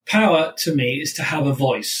Power to me is to have a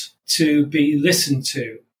voice, to be listened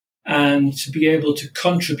to, and to be able to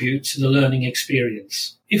contribute to the learning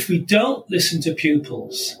experience. If we don't listen to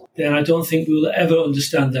pupils, then I don't think we will ever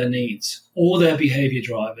understand their needs or their behaviour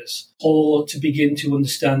drivers, or to begin to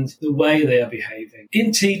understand the way they are behaving.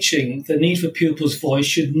 In teaching, the need for pupils' voice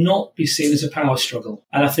should not be seen as a power struggle.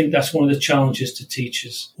 And I think that's one of the challenges to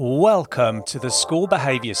teachers. Welcome to the School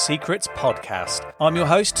Behaviour Secrets podcast. I'm your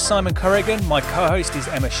host, Simon Corrigan. My co-host is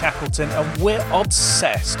Emma Shackleton, and we're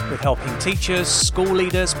obsessed with helping teachers, school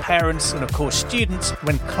leaders, parents, and of course students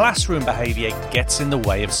when classroom behaviour gets in the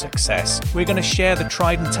way of success. We're going to share the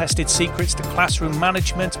tried and tested secrets to classroom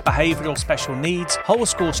management, behavioural special needs, whole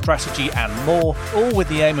school strategy and more, all with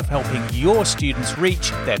the aim of helping your students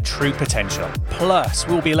reach their true potential. Plus,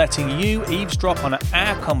 we'll be letting you eavesdrop on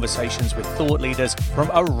our conversations with thought leaders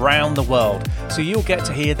from around the world, so you'll get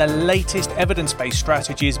to hear the latest evidence-based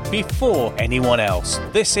strategies before anyone else.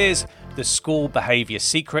 This is the School Behaviour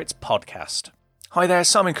Secrets podcast. Hi there,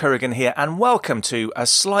 Simon Corrigan here, and welcome to a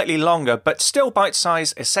slightly longer but still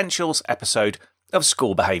bite-sized essentials episode of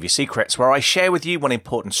School Behaviour Secrets, where I share with you one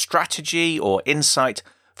important strategy or insight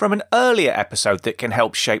from an earlier episode that can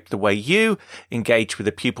help shape the way you engage with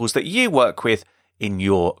the pupils that you work with in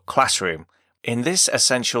your classroom. In this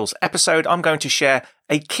Essentials episode, I'm going to share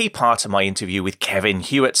a key part of my interview with Kevin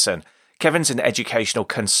Hewitson. Kevin's an educational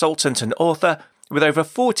consultant and author with over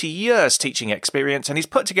 40 years teaching experience, and he's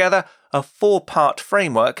put together a 4-part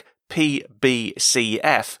framework,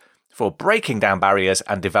 PBCF, for breaking down barriers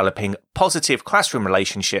and developing positive classroom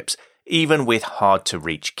relationships, even with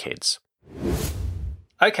hard-to-reach kids.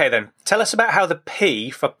 Okay then, tell us about how the P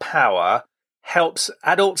for power helps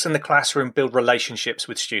adults in the classroom build relationships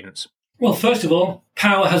with students. Well, first of all,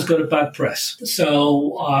 power has got a bad press.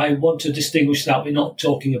 So I want to distinguish that we're not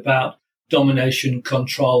talking about domination,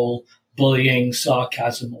 control, bullying,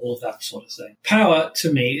 sarcasm, all of that sort of thing. Power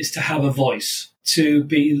to me is to have a voice, to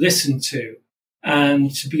be listened to,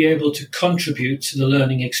 and to be able to contribute to the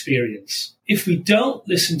learning experience. If we don't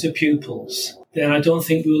listen to pupils, then I don't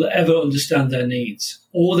think we will ever understand their needs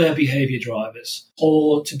or their behaviour drivers,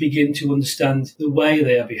 or to begin to understand the way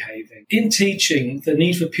they are behaving. In teaching, the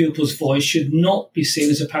need for pupils' voice should not be seen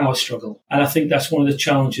as a power struggle. And I think that's one of the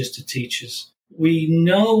challenges to teachers. We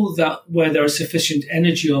know that where there is sufficient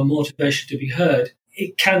energy or motivation to be heard,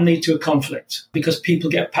 it can lead to a conflict because people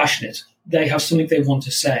get passionate. They have something they want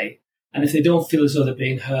to say. And if they don't feel as though they're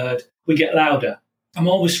being heard, we get louder. I'm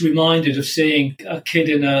always reminded of seeing a kid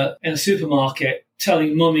in a supermarket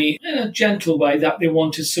telling mummy in a gentle way that they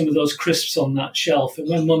wanted some of those crisps on that shelf. And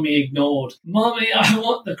when mummy ignored, "Mummy, I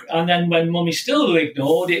want the..." And then when mummy still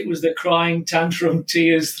ignored, it was the crying, tantrum,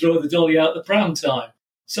 tears, throw the dolly out the pram time.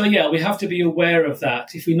 So yeah, we have to be aware of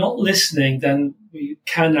that. If we're not listening, then we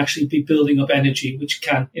can actually be building up energy, which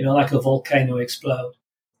can, like a volcano, explode.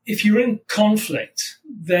 If you're in conflict,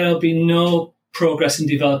 there'll be no progress in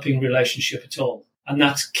developing a relationship at all. And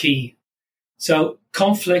that's key. So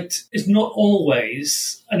conflict is not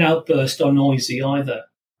always an outburst or noisy either.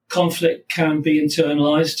 Conflict can be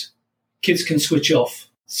internalized. Kids can switch off.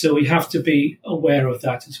 So we have to be aware of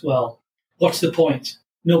that as well. What's the point?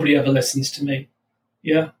 Nobody ever listens to me.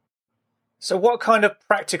 Yeah. So what kind of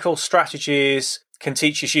practical strategies can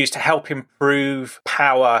teachers use to help improve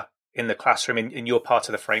power in the classroom in your part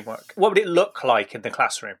of the framework? What would it look like in the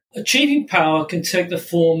classroom? Achieving power can take the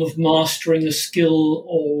form of mastering a skill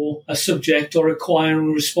or a subject or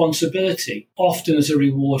acquiring responsibility, often as a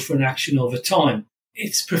reward for an action over time.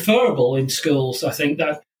 It's preferable in schools, I think,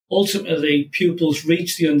 that ultimately pupils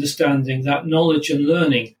reach the understanding that knowledge and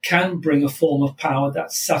learning can bring a form of power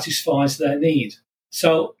that satisfies their need.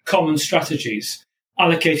 So, common strategies,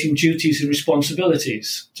 allocating duties and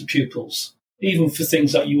responsibilities to pupils. Even for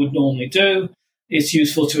things that you would normally do, it's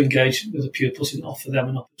useful to engage with the pupils and offer them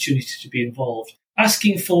an opportunity to be involved.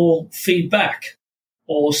 Asking for feedback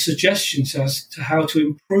or suggestions as to how to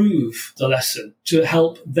improve the lesson to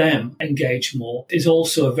help them engage more is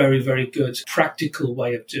also a very, very good practical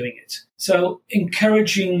way of doing it. So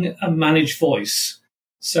encouraging a managed voice.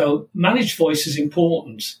 So managed voice is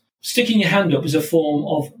important. Sticking your hand up is a form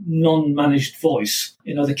of non-managed voice.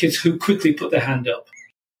 The kids who quickly put their hand up.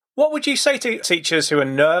 What would you say to teachers who are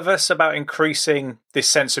nervous about increasing this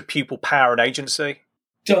sense of pupil power and agency?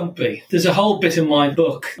 Don't be. There's a whole bit in my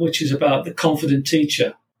book which is about the confident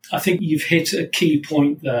teacher. I think you've hit a key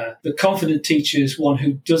point there. The confident teacher is one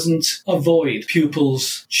who doesn't avoid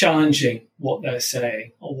pupils challenging what they're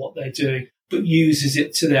saying or what they're doing, but uses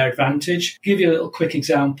it to their advantage. I'll give you a little quick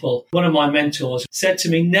example. One of my mentors said to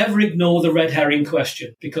me, never ignore the red herring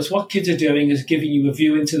question, because what kids are doing is giving you a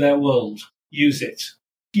view into their world. Use it.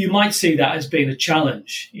 You might see that as being a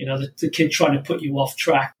challenge, the kid trying to put you off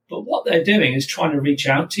track. But what they're doing is trying to reach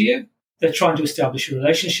out to you. They're trying to establish a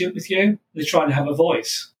relationship with you. They're trying to have a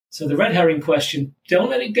voice. So the red herring question, don't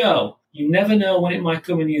let it go. You never know when it might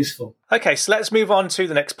come in useful. Okay, so let's move on to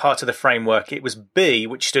the next part of the framework. It was B,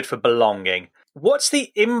 which stood for belonging. What's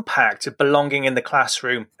the impact of belonging in the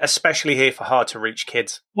classroom, especially here for hard-to-reach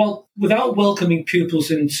kids? Well, without welcoming pupils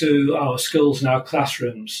into our schools and our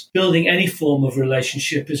classrooms, building any form of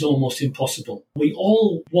relationship is almost impossible. We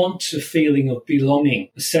all want a feeling of belonging,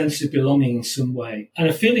 a sense of belonging in some way. And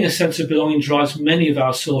a sense of belonging drives many of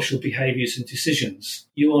our social behaviours and decisions.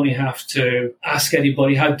 You only have to ask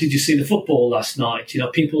anybody, how did you see the football last night?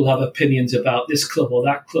 People have opinions about this club or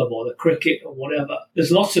that club or the cricket or whatever.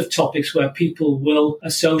 There's lots of topics where people will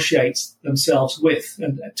associate themselves with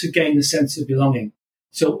and to gain the sense of belonging.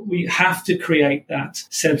 So we have to create that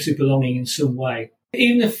sense of belonging in some way.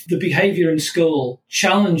 Even if the behaviour in school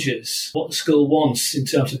challenges what the school wants in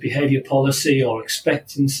terms of behaviour policy or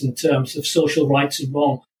expectance in terms of social rights and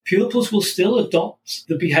wrong, pupils will still adopt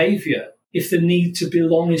the behaviour if the need to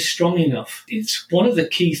belong is strong enough. It's one of the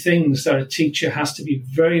key things that a teacher has to be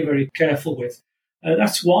very, very careful with.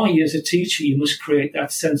 That's why, as a teacher, you must create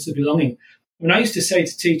that sense of belonging. When I used to say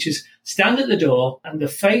to teachers, stand at the door and the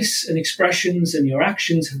face and expressions and your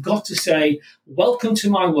actions have got to say, welcome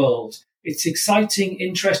to my world. It's exciting,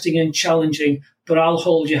 interesting and challenging, but I'll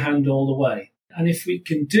hold your hand all the way. And if we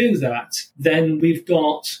can do that, then we've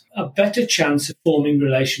got a better chance of forming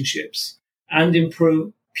relationships and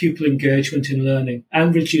improve pupil engagement in learning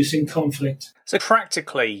and reducing conflict. So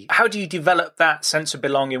practically, how do you develop that sense of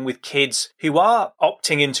belonging with kids who are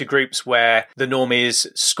opting into groups where the norm is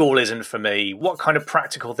school isn't for me? What kind of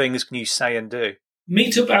practical things can you say and do?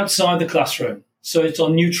 Meet up outside the classroom. So it's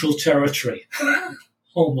on neutral territory.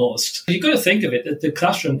 Almost. You've got to think of it that the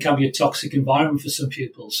classroom can be a toxic environment for some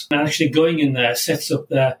pupils. And actually going in there sets up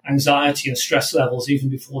their anxiety and stress levels even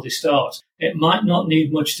before they start. It might not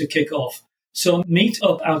need much to kick off. So meet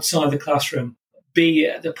up outside the classroom. Be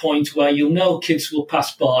at the point where you'll know kids will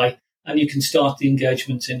pass by and you can start the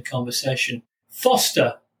engagement in conversation.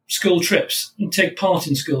 Foster school trips and take part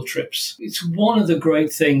in school trips. It's one of the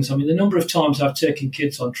great things. I mean, the number of times I've taken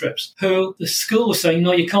kids on trips who the school was saying,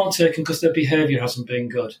 no, you can't take them because their behaviour hasn't been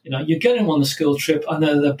good. You get them on the school trip and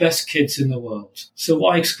they're the best kids in the world. So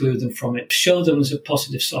why exclude them from it? Show them as a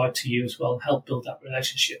positive side to you as well and help build that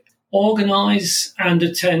relationship. Organise and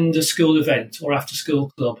attend a school event or after-school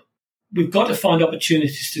club. We've got to find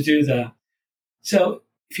opportunities to do that. So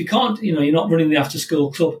if you can't, you're not running the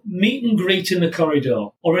after-school club, meet and greet in the corridor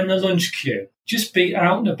or in the lunch queue. Just be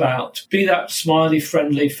out and about. Be that smiley,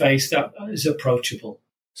 friendly face that is approachable.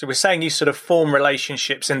 So we're saying you sort of form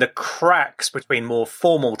relationships in the cracks between more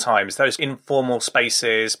formal times, those informal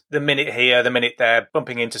spaces, the minute here, the minute there,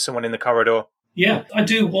 bumping into someone in the corridor. Yeah, I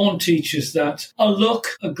do warn teachers that a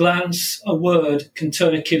look, a glance, a word can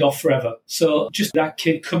turn a kid off forever. So just that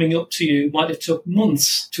kid coming up to you might have took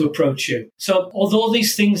months to approach you. So although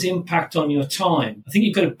these things impact on your time, I think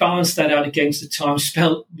you've got to balance that out against the time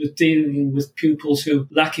spent with dealing with pupils who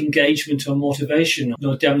lack engagement or motivation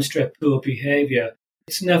or demonstrate poor behaviour.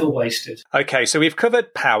 It's never wasted. Okay, so we've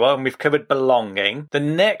covered power and we've covered belonging. The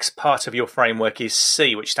next part of your framework is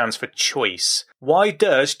C, which stands for choice. Why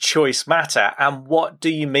does choice matter? And what do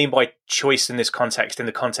you mean by choice in this context, in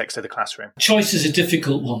the context of the classroom? Choice is a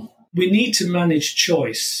difficult one. We need to manage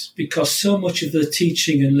choice because so much of the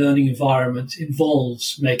teaching and learning environment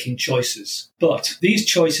involves making choices. But these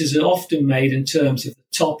choices are often made in terms of the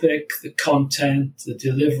topic, the content, the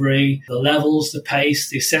delivery, the levels, the pace,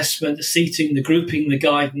 the assessment, the seating, the grouping, the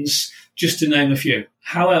guidance, just to name a few.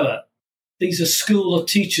 However, these are school or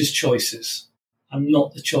teacher's choices and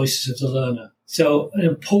not the choices of the learner. So an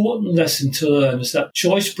important lesson to learn is that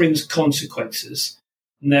choice brings consequences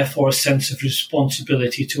and therefore a sense of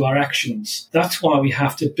responsibility to our actions. That's why we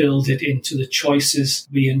have to build it into the choices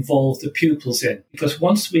we involve the pupils in. Because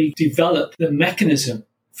once we develop the mechanism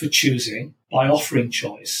for choosing by offering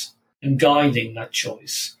choice and guiding that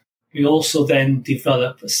choice, we also then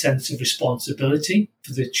develop a sense of responsibility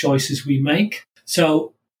for the choices we make.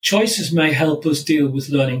 So choices may help us deal with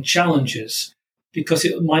learning challenges because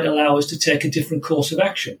it might allow us to take a different course of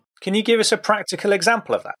action. Can you give us a practical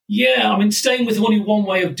example of that? Yeah, staying with only one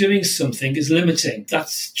way of doing something is limiting.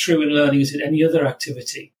 That's true in learning as in any other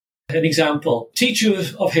activity. An example, teacher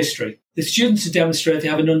of history. The students to demonstrate they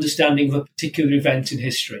have an understanding of a particular event in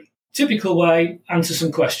history. Typical way, answer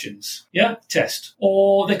some questions. Yeah, test.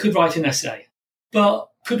 Or they could write an essay. But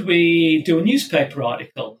could we do a newspaper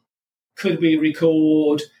article? Could we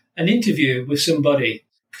record an interview with somebody?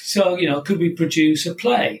 So, could we produce a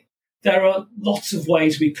play? There are lots of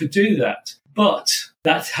ways we could do that, but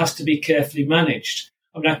that has to be carefully managed.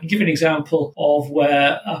 I mean, I can give an example of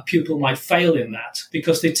where a pupil might fail in that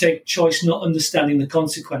because they take choice not understanding the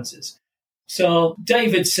consequences. So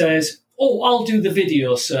David says, "Oh, I'll do the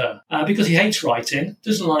video, sir," because he hates writing,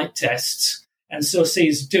 doesn't like tests, and so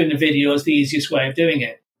sees doing the video as the easiest way of doing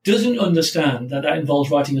it. Doesn't understand that involves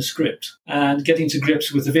writing a script and getting to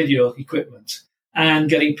grips with the video equipment and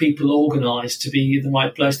getting people organised to be in the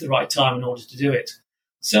right place at the right time in order to do it.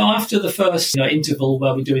 So after the first interval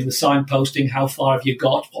where we're doing the signposting, how far have you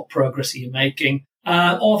got, what progress are you making,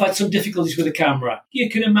 or I've had some difficulties with the camera, you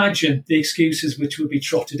can imagine the excuses which would be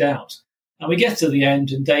trotted out. And we get to the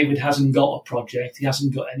end and David hasn't got a project, he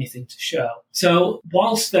hasn't got anything to show. So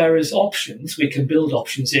whilst there is options, we can build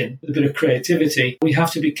options in with a bit of creativity, we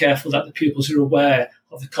have to be careful that the pupils are aware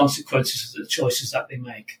of the consequences of the choices that they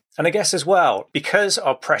make. And I guess as well, because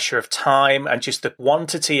of pressure of time and just the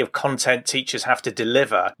quantity of content teachers have to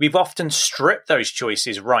deliver, we've often stripped those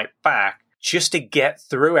choices right back just to get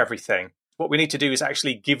through everything. What we need to do is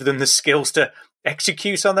actually give them the skills to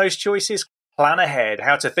execute on those choices, plan ahead,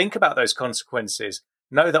 how to think about those consequences,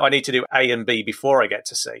 know that I need to do A and B before I get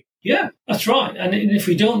to C. Yeah, that's right. And if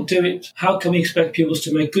we don't do it, how can we expect pupils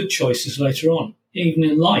to make good choices later on, even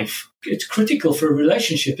in life? It's critical for a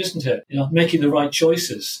relationship, isn't it? Making the right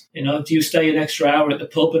choices. Do you stay an extra hour at the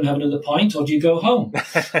pub and have another pint, or do you go home?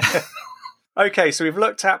 Okay, so we've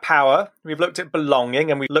looked at power, we've looked at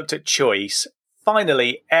belonging, and we've looked at choice.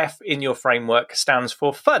 Finally, F in your framework stands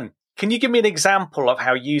for fun. Can you give me an example of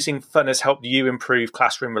how using fun has helped you improve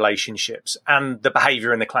classroom relationships and the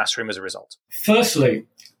behaviour in the classroom as a result? Firstly,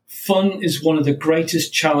 fun is one of the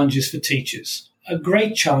greatest challenges for teachers. A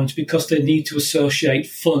great challenge because they need to associate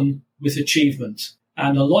fun with achievement.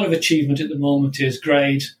 And a lot of achievement at the moment is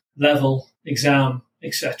grade, level, exam,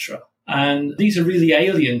 etc. And these are really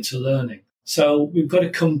alien to learning. So we've got to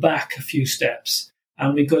come back a few steps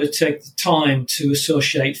and we've got to take the time to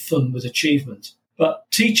associate fun with achievement. But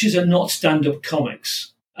teachers are not stand-up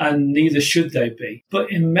comics, and neither should they be.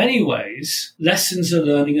 But in many ways, lessons are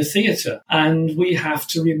learning a theatre, and we have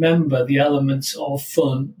to remember the elements of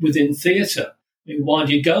fun within theatre. I mean, why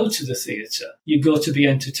do you go to the theatre? You go to be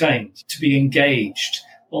entertained, to be engaged.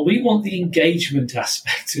 Well, we want the engagement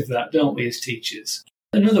aspect of that, don't we, as teachers?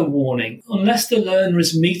 Another warning, unless the learner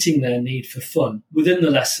is meeting their need for fun within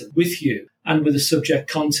the lesson, with you, and with the subject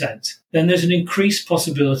content, then there's an increased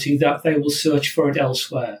possibility that they will search for it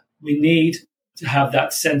elsewhere. We need to have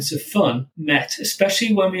that sense of fun met,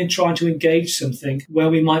 especially when we're trying to engage something where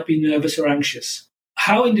we might be nervous or anxious.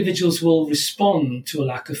 How individuals will respond to a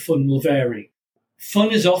lack of fun will vary.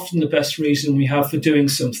 Fun is often the best reason we have for doing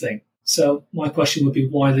something. So my question would be,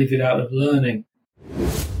 why leave it out of learning?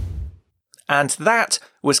 And that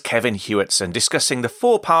was Kevin Hewitson discussing the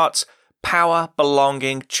 4 parts: power,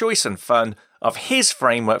 belonging, choice and fun of his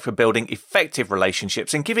framework for building effective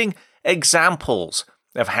relationships and giving examples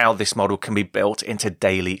of how this model can be built into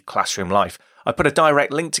daily classroom life. I put a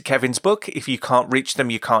direct link to Kevin's book, If You Can't Reach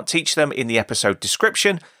Them, You Can't Teach Them, in the episode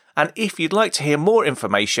description. And if you'd like to hear more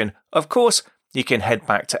information, of course, you can head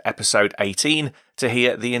back to episode 18 to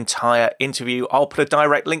hear the entire interview. I'll put a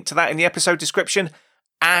direct link to that in the episode description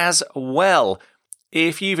as well.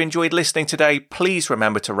 If you've enjoyed listening today, please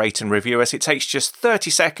remember to rate and review us. It takes just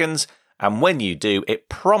 30 seconds, and when you do, it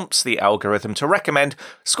prompts the algorithm to recommend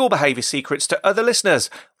School Behaviour Secrets to other listeners.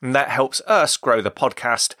 And that helps us grow the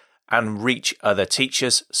podcast and reach other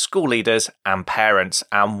teachers, school leaders, and parents.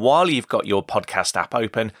 And while you've got your podcast app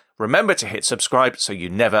open, remember to hit subscribe so you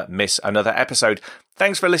never miss another episode.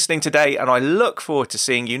 Thanks for listening today, and I look forward to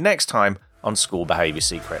seeing you next time on School Behaviour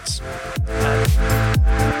Secrets.